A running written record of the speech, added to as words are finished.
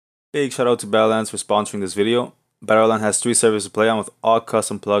Big shout out to Battlelands for sponsoring this video. Battleland has 3 servers to play on with all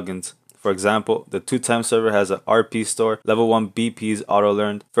custom plugins. For example, the 2-time server has a RP store, level 1 BPs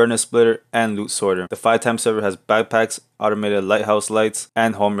auto-learned, furnace splitter, and loot sorter. The 5-time server has backpacks, automated lighthouse lights,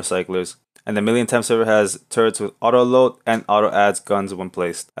 and home recyclers. And the million-time server has turrets with auto-load and auto-adds guns when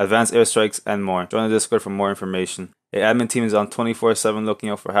placed, advanced airstrikes, and more. Join the Discord for more information. The admin team is on 24/7 looking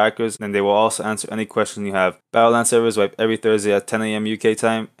out for hackers, and they will also answer any questions you have. Battleland servers wipe every Thursday at 10 AM UK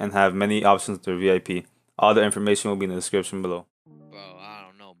time and have many options to VIP. All the information will be in the description below. Bro, I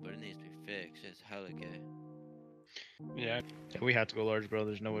don't know, but it needs to be fixed. It's hella gay. Yeah, we have to go large, bro.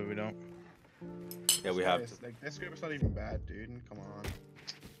 There's no way we don't. Yeah, we have to. Like, this group's not even bad, dude. Come on.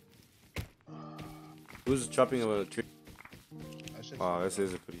 Who's chopping a tree? That Oh, this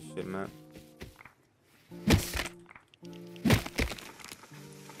is a pretty shit map.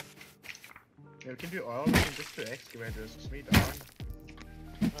 Yeah, we can do oil, we can just do excavators. Just me down.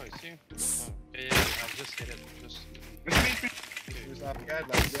 Oh, you see? Oh, yeah, I'll just hit it. Just. Who's that guy?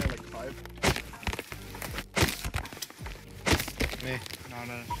 Like, yeah, like 5. Me. Not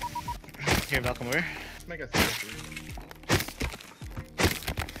Here, Malcolm, where? Let's make a 3.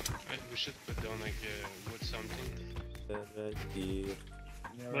 We should put down like wood something.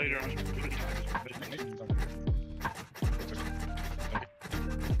 Yeah, Later.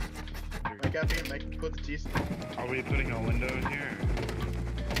 Make that thing, make put the cheese. Are we putting a window in here?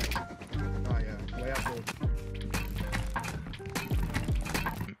 Oh yeah, way up there.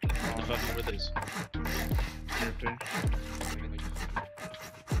 The fuck over this.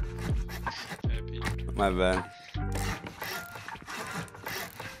 My bad.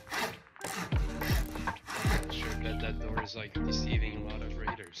 Sure bet that door is like deceiving a lot of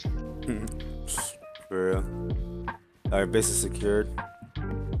raiders. For real. Our base is secured.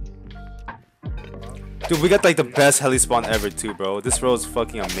 Dude, we got like the best heli spawn ever too, bro. This row is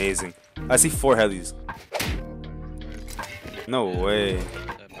fucking amazing. I see 4 helis. No way.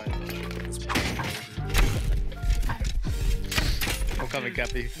 I'm coming,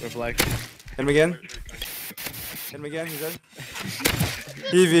 Cappy. We're black. Hit him again. Hit him again, he's dead.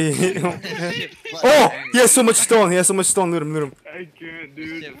 Evie. Oh! He has so much stone. He has so much stone. Loot him, loot him. I can't,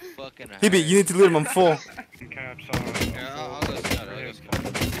 dude. Shit fucking hurt. Hebe, you need to loot him. I'm full. Caps Yeah, I'll go scout it. I'll go scout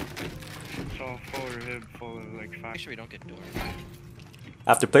it. It's all full or hip, full of like 5. Make sure we don't get doors.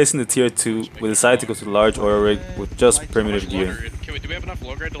 After placing the tier 2, we decided to go to the large oil rig with just primitive gear. Do we have enough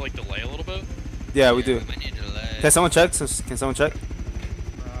low grade to like delay a little bit? Yeah, we do. We might need to delay. Can someone check? Can someone check?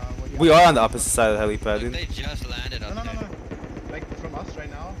 What We are on the opposite side of the helipad, Look, dude. they just landed up No. there. Like, from us right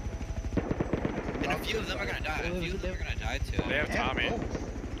now. And a few of them are gonna die. A few of them are gonna die too. They have Tommy.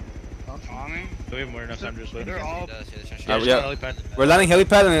 Tommy? Do we have more than enough time to just wait? They're all. Yeah. We're landing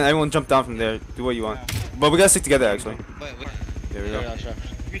helipad and then everyone jump down from there. Do what you want. But we gotta stick together actually. Wait. There we go.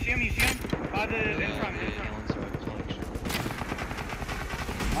 You see him? You see him? In front.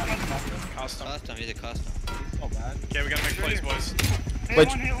 Custom, he's a custom. Okay, we gotta make plays, boys. Wait,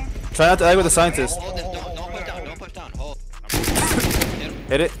 try not to egg with the scientist. Hold this, don't push down, hold.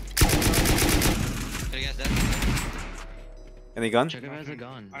 Hit it. Hit against that. Any gun? Check him as a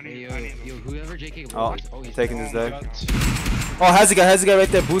gun. I Hey, need- yo, whoever JK Oh, was. Oh, he's taking this Oh, deck. Oh, has a guy right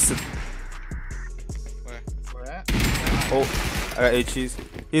there boosted. Where? Where at? Oh, I got 8 cheese.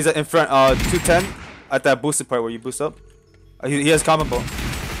 He's in front, 210 at that boosted part where you boost up. He has combo bow.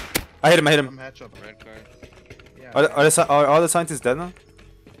 I hit him. I'm hatch up. Red card. Yeah. Are all the scientists dead now?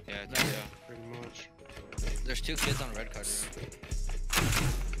 Yeah, I think so. Pretty much. There's 2 kids on red card.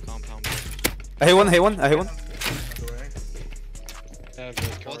 Compound. I hit one. By the way.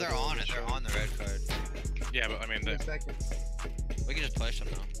 Well, they're on it. They're on the red card. Yeah, but I mean, Wait a second. We can just push them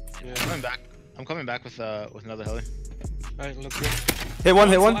now. yeah. I'm coming back with another heli. Alright, let's go. Hit one.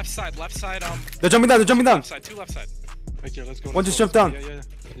 Left side, They're jumping down. left side, 2 left side. Right here, let's go. One just jumped down. Yeah.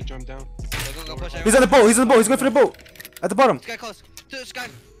 You jump down. Go push He's on the boat. He's going for the boat. At the bottom. This guy close. This guy.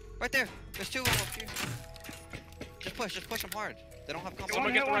 Right there. There's 2 of them up here. Just push them hard. They don't have combo.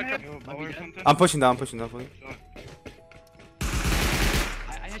 Someone get the red card. I'm pushing down for you.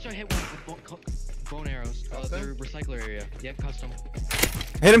 I actually hit one with bone arrows. Their recycler area. Yep, custom.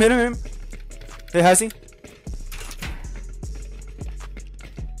 Hit him. Hey, has he?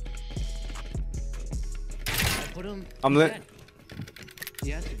 I put him. I'm he's lit. dead. He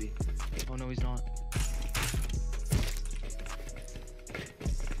has to be. Oh no, he's not.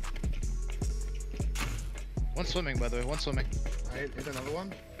 One swimming, by the way. One swimming. I hit another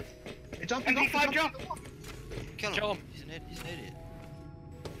one. Hey, jump! Kill him. Kill him. He's an idiot.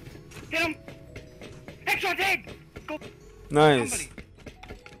 Hit him. Extra dead. Go. Nice.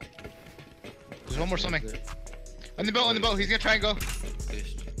 There's one more swimming. On the boat. He's gonna try and go.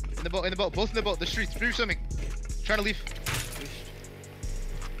 Boost. In the boat, both in the boat, the streets, free swimming. Trying to leave.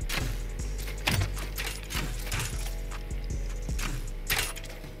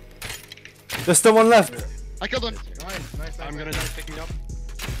 There's still one left. I killed one. Nice. I'm gonna die picking up.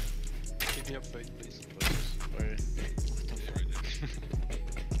 Pick me up, please. Sorry.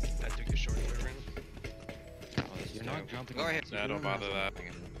 I took a short way around. You're not jumping. Go ahead. Yeah, don't bother that.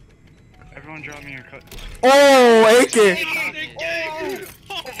 Everyone drop me your cut. Oh, AK!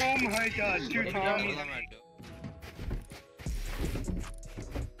 Oh my god, two Tommy.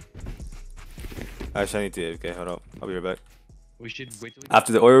 Actually, I need to AFK. Hold up. I'll be right back. We should wait till we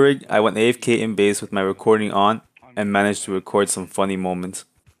After the oil rig, I went AFK in base with my recording on and managed to record some funny moments.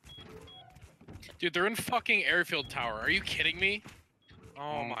 Dude, they're in fucking airfield tower. Are you kidding me?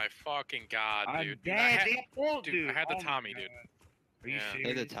 Oh my fucking god, dude. Dude, I had the Oh my Tommy, God. dude. Are you Yeah. Hey,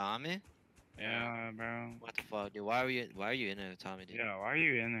 serious? the Tommy? Yeah, bro. What the fuck, dude? Why are you in there, Tommy, dude? Yeah, why are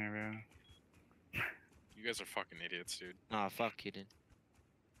you in there, bro? You guys are fucking idiots, dude. Nah, fuck you, dude.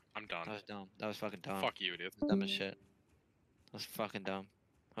 I'm done. That was dumb. That was fucking dumb. Fuck you, idiot. Dumb as shit. That was fucking dumb.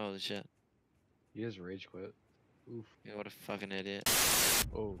 Holy shit. You just rage quit. Oof. Yeah, what a fucking idiot.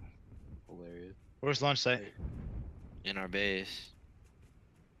 Oh. Hilarious. Where's launch site? In our base.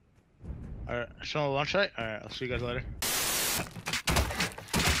 Alright, show the launch site? Alright, I'll see you guys later.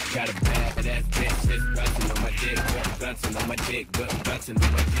 Got a badass bitch that's bouncing on my dick, bouncing on my dick, bouncing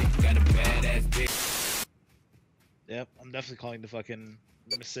on my dick. Got a badass bitch. Yep, I'm definitely calling the fucking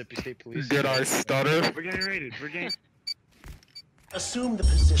Mississippi State Police. Did I stutter? We're getting raided. We're getting. Assume the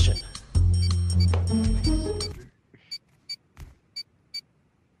position.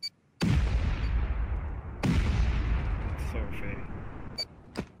 So fake.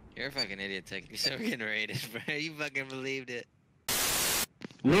 You're a fucking idiot, Tech. You're so getting raided, bro. You fucking believed it.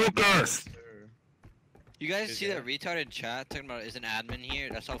 Lucas! You guys see that retarded chat talking about is an admin here?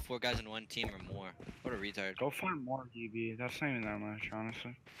 That's all 4 guys in one team or more. What a retard. Go find more DB. That's not even that much,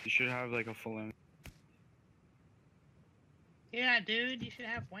 honestly. You should have like a full limit. Yeah, dude, you should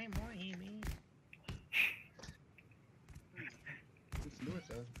have way more EB. What's Lewis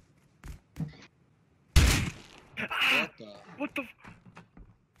says? What the? What the?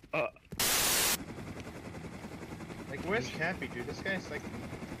 Like, where's Cappy, dude? This guy's like.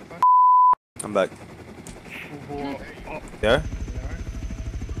 I'm back. Oh, There?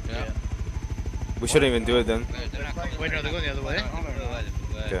 Yeah. We shouldn't even do it then. They're not coming. Wait, no, they're going the other way?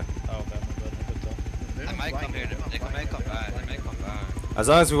 Okay. Oh, okay, my bad, I put that. They might come here. They might come back. They might come back. As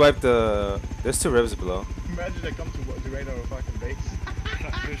long as we wipe the... There's 2 ribs below. Imagine they come to raid our fucking base.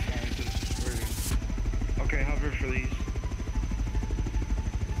 okay, hover for these.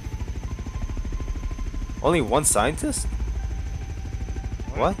 Only 1 scientist?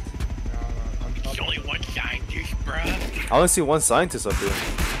 What? There's only one scientist, bruh. I only see 1 scientist up here.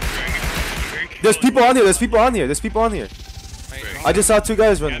 There's people on here, there's people on here, there's people on here. I just saw 2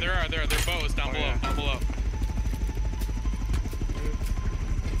 guys Yeah, running. there are. They're bows down below. Down below.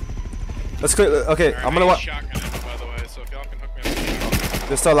 Let's clear. Okay, Alright, I'm gonna I watch. got shotgun ammo, by the way, so if y'all can hook me up.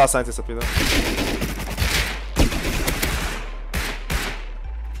 There's still a lot of scientists up here though.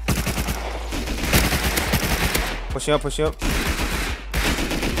 Pushing up, pushing up. So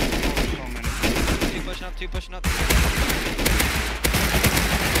many. 2 pushing up, 2 pushing up.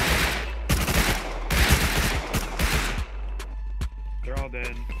 They're all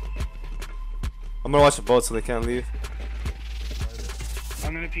dead. I'm gonna watch the boat so they can't leave.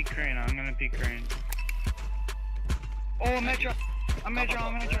 I'm gonna peek crane. I'm gonna peek crane. Oh, Metro! I'm Metro,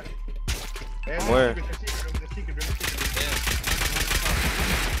 I'm Metro. Where? They're secret, they're secret.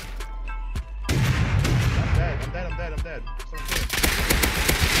 I'm dead.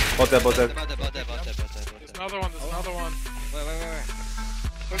 Boat dead, boat dead. About that. There's another one. There's another one.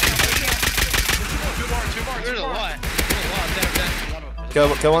 Wait. Two more.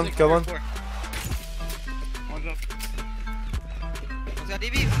 Kill one, kill one. One's up. One's got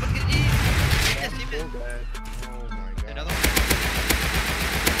DB. Let's get DB. Yes, DB. Oh my god. Another one.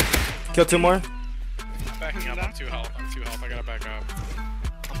 Kill 2 more. Backing up. I'm 2 health. I gotta back up.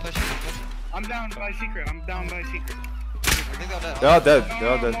 I'm pushing. I'm down by secret. I think they're dead. They're all dead. No, They're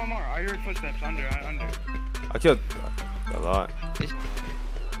all dead. more. I heard footsteps under. I killed a lot.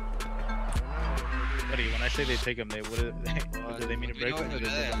 Buddy, when I say they take them, what do they mean to break them? We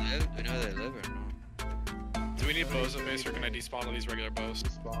know they live or no? Do we need bows at base, or can I despawn all these regular bows?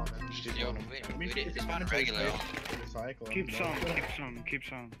 Spawn, man. Yo, we need to spawn regular. Recycle. Keep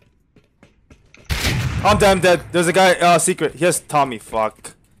some. I'm dead. There's a guy, secret. He has Tommy,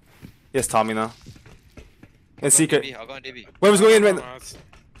 fuck. He has Tommy now. In secret. I'll go on DB. Where was going in right now? That's-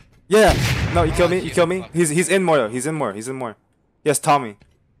 Yeah. No, you killed me. He's in more though. He's in more. He has Tommy.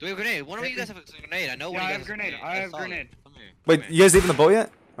 Do we have a grenade? One of you guys have a grenade. I know Yeah, one of I you have guys grenade. has I have grenade. Come here. Wait, you guys leaving the boat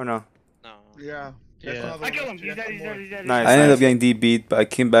yet? Or no? No. Yeah. Yeah. I killed him. He's dead. He's dead. He's dead. Nice. I ended up getting DB'd, but I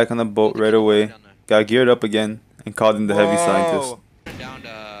came back on the boat right away. Got geared up again and called in the heavy scientist. Down to.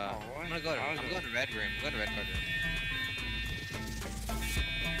 I'm gonna go to red room. I'm going to red card room.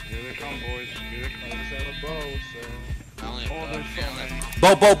 Here they come, boys. Here they I come. just have a bow, so. I only Oh, there's so many.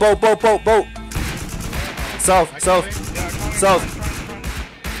 Boat. South. Yeah, coming. South. Front.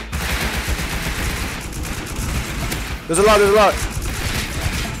 There's a lot.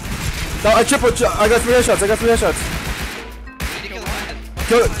 No, I got 3 headshots. We need to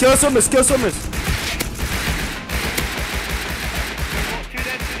kill the Kill swimmers. Two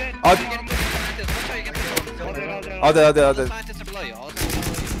dead. All dead. All the scientists are below you. All the scientists are below you. All of them.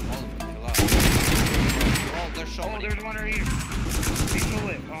 There's so Oh, many. there's one right here. He's so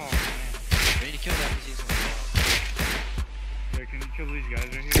lit. Oh, man. We need to kill that disease. Here, can you kill these guys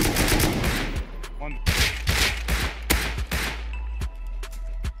right here? One.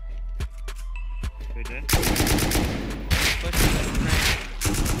 They dead?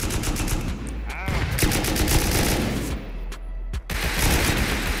 Ow.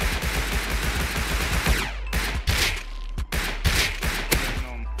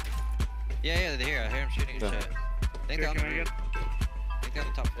 Yeah, they're here. I hear him shooting and Yeah. shit. I think they're on the Can I roof. get? I think they're on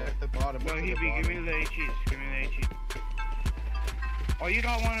the top floor. At the bottom. No, at the give me bottom. the HEs. Give me the HEs. Oh, you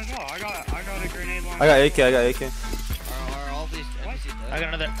got one as well. I got a grenade launcher. I got AK. Are all these NPCs dead? I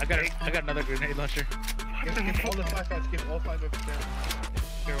got another grenade launcher. Give all the 5 shots. Give all 5 of them.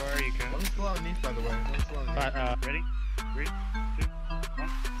 Here, where are you, Ken? One's still underneath, by the way. One's still underneath. Ready? 3, 2,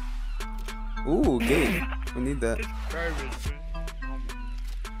 1. Ooh, gate. We need that. It's garbage, man. Oh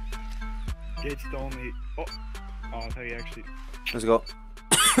my. Gates told me. Oh, I thought you actually. Let's go.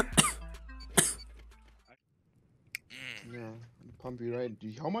 Yeah, I'm pumpy right.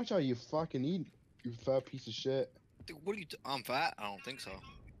 Dude, how much are you fucking eating? You fat piece of shit. Dude, what are you? I'm fat? I don't think so.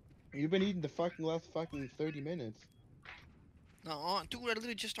 You've been eating the fucking last fucking 30 minutes. No, dude, I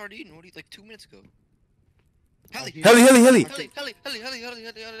literally just started eating. What are you, like 2 minutes ago? Heli! Heli.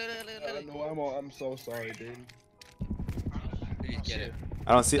 No, I'm so sorry, dude. Please get it.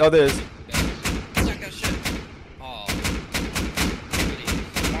 I don't see. Oh, there is. Check that shit. Oh.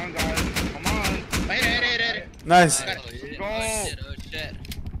 Come on, guys. Come on. Hit. Nice. Oh shit. Go. Oh shit.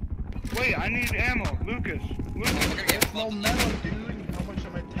 Wait, I need ammo. Lucas. Oh, we're gonna get No metal, dude. How much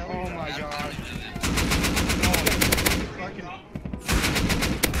am I telling Oh you? my I don't god. Fucking.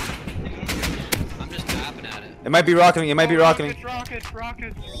 I'm just tapping at it. It might be rocketing. Rockets.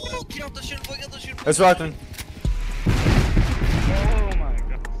 Oh, get out the shit, boy, get out the shit. It's rocketing. Oh my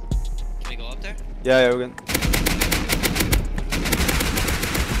god. Can we go up there? Yeah, we're good.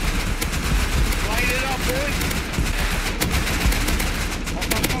 Light it up, boys.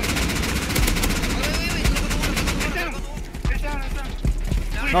 Wait. It's down.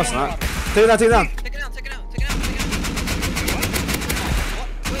 No, it's not. Take it down. Take it out.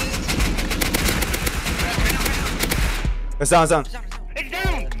 It's down. It's down.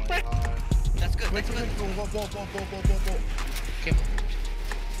 That's good. Wait, whoa.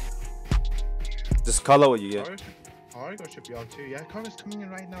 Just call out what you get. Cargo should be out too. Yeah, cargo's coming in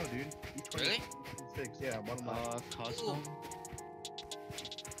right now, dude. Really? Yeah, bottom left. Custom.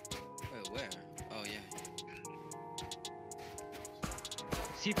 Wait, where? Oh yeah.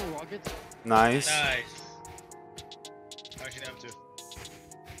 C4 rockets. Nice. Actually, I'm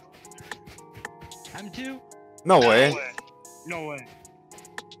too. M2. No way. No way.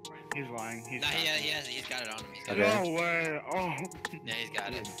 He's lying. Nah, he's got it on him. He's got Okay. it. No way. Oh. Yeah, he's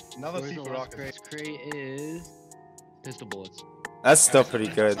got it. Another Where's the C for last rockets. crate is pistol bullets. That's still pretty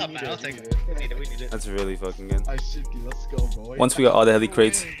good. Not bad, I'll take it. We need it. That's really fucking good. I should be. Let's go, boy. Once we got all the heli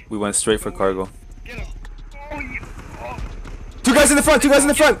crates, we went straight for cargo. Get him. Oh, yeah. Oh. 2 guys in the front. 2 guys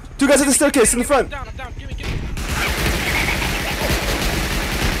at the staircase in the front. I'm down. Give me.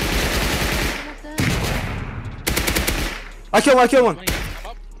 I killed one.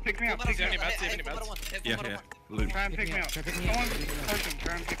 Pick me up. He's any mats, any mats. Yeah. Try and pick me up. Someone person,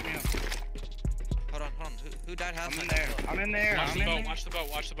 try and pick me up. Hold on. Who died half? I'm in there. Watch the boat.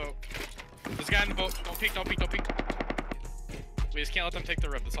 There's a guy in the boat. Don't peek. We just can't let them take the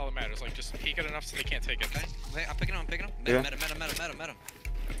rib. That's all that matters. Like, just peek it enough so they can't take it. Okay. Wait, I'm picking him. Yeah. Met him.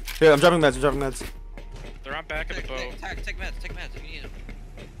 Here, I'm dropping meds. They're on back of the boat. Take meds. You need him.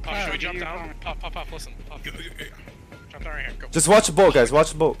 Oh, should we jump down? Pop. Listen. Pop. Jump down right here. Go. Just watch the boat, guys.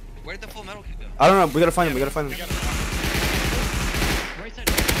 Watch the boat. Where did the full metal kit go? I don't know. We gotta find him. We gotta- Right side.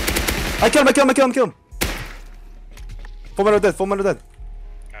 I killed him. Full metal dead.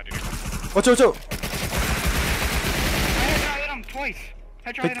 Ah, dude. Watch out. I hit him twice.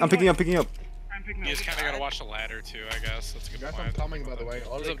 Headshot, I'm picking up. I'm picking You up. just kind of gotta watch the ladder too, I guess. That's a good Guys, I'm point. coming by the way.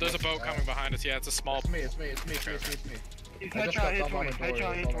 There's a boat coming behind us. Yeah, it's a small. It's me. It's me. He's I just headshot got hit some on 20. the door.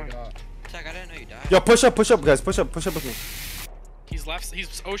 Headshot That's hit all I 20. got. Tech, I didn't know you died. Yo, push up, guys. Push up with me. He's left.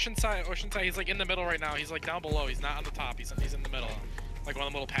 He's ocean side. He's like in the middle right now. He's like down below. He's not on the top. He's in the middle, like one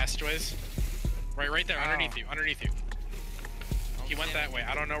of the little passageways. Right there, underneath you. He went that way.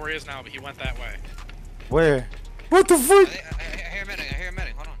 I don't know where he is now, but he went that way. Where? What the fuck? I hear a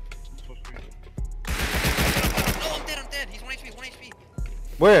medic. Hold on. Oh, I'm dead. He's 1 HP.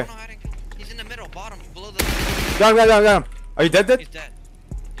 Where? I don't know how to kill him. He's in the middle, bottom, below the. Got him. Are you dead? He's dead.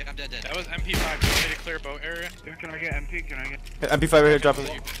 Yeah, I'm dead. That was MP5. Do you want me to clear boat area? Dude, can I get MP? Can I get? MP5 right here, drop it.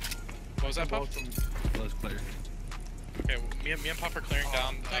 What was that, Puff? Close clear. Okay, well, me and Puff are clearing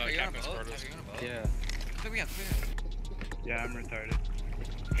down Tech, are you on a captain's boat? quarters. Tech, are you on a boat? Yeah. I think we got 3. Yeah, I'm retarded.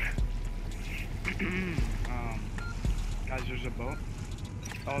 Guys, there's a boat.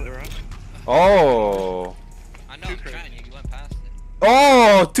 Oh, there was. Oh. I know, I'm trying. You went past it.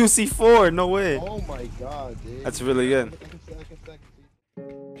 Oh, 2C4. No way. Oh my god, dude. That's really good.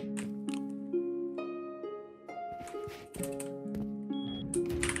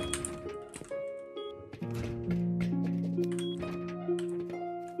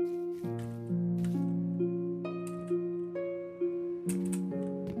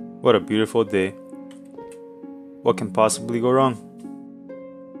 What a beautiful day. What can possibly go wrong?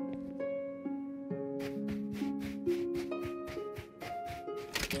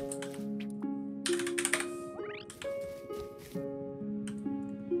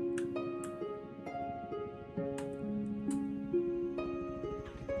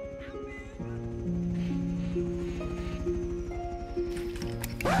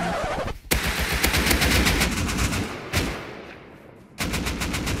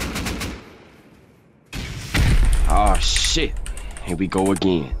 Oh shit, here we go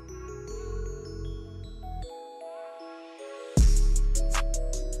again.